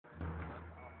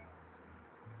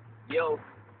Yo.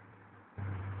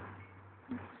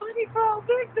 Funny bro,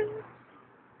 victim.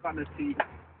 ConnerT,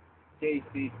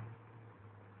 JayCee.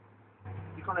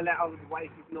 You kind of let our wife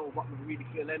know what we really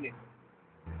feel in it.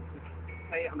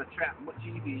 Play it on a track, much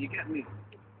easier, you get me?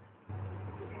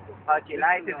 How'd you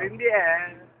like it in the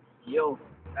air? Yo.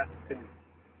 That's the thing.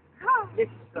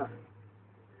 Listen.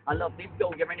 I love this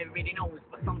girl, you ain't really knows.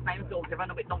 But sometimes girls, they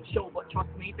run a bit don't show. But trust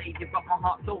me, babe, you've got my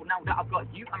heart soul. Now that I've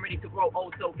got you, I'm ready to grow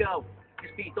old. So girl,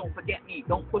 just please don't forget me.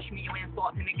 Don't push me away and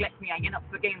start to neglect me. I ain't up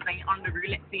for games, I ain't on the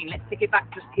roulette scene. Let's take it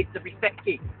back, just hit the respect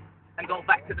key. And go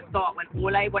back to the start when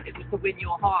all I wanted was to win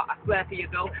your heart. I swear to you,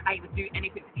 girl, I would do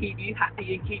anything to keep you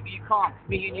happy and keep you calm.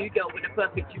 Me and you, girl, with the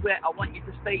perfect duet. I want you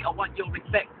to stay, I want your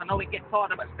respect. I know it gets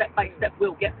harder, but step by step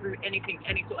we'll get through anything,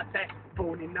 any sort of test.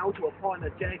 Phoning now to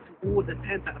apologize to all the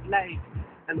times that I've laid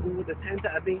and all the times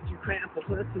that I've made you cry and for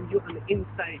hurting you on the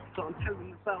inside. So I'm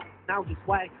telling myself now just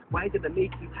why did I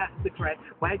make you have to cry?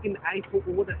 Why didn't I put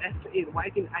all the effort in? Why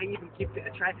didn't I even give it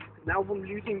a try? Because now I'm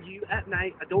losing you at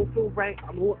night. I don't feel right,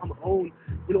 I'm all on my own.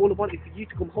 When all I want is for you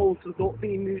to come home, so don't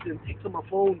be moved and text on my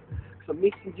phone. Because I'm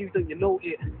missing you, don't you know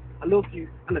it? I love you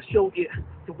and I showed it.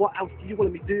 So what else do you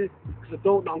want me to do? Because I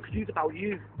don't know, I'm confused about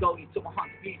you. Girl, you took my heart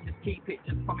to please, just keep it.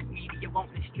 Just promise me that you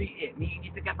won't mistreat it. Me and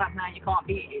you together now, you can't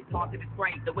beat it. It's hard to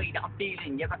describe the way that I'm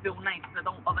feeling. Yes, I feel nice, but I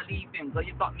don't bother leaving. Girl,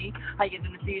 you got me higher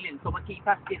than the ceiling. So I keep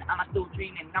asking and I'm still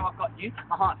dreaming. Now I've got you,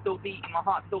 my heart's still beating, my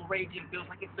heart's still raging. Feels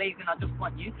like it's blazing, I just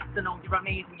want you to know you're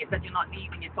amazing. You said you're not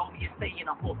leaving, you told me you're staying.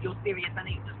 I hope you're serious and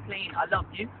ain't just playing. I love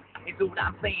you, it's all that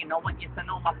I'm saying. I want you to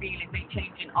know my feelings ain't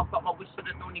changing. I've got my wish, so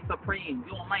there's no need for praying.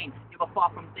 You're mine, you were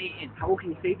far from dating. How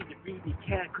can you say that you really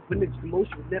care? Because when it's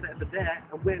emotion was never ever there.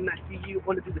 And when I see you,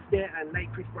 all I do is stare and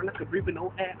like Chris Brown like a breathing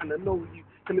no air. And I know you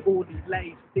tell me all these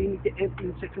lies. They need to empty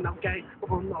and checking out guys. But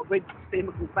I'm not ready to stay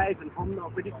my good vibes. And I'm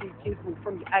not ready to see tears fall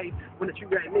from your eyes. When I treat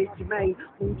you right, make you mine.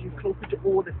 Hold you close to you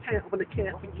all the time. I want to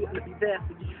care for you and I'll be there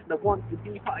for you. And I want to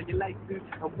be part of your life too.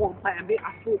 And one part of me,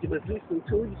 I thought you was listening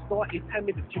until you started telling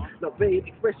me the truth. Not ready to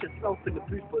express yourself in the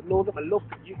booth. But know that my love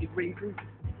for you is ring proof.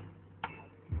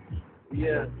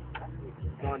 Yeah.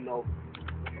 Oh no.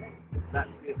 That's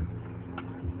it.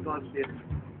 God's it.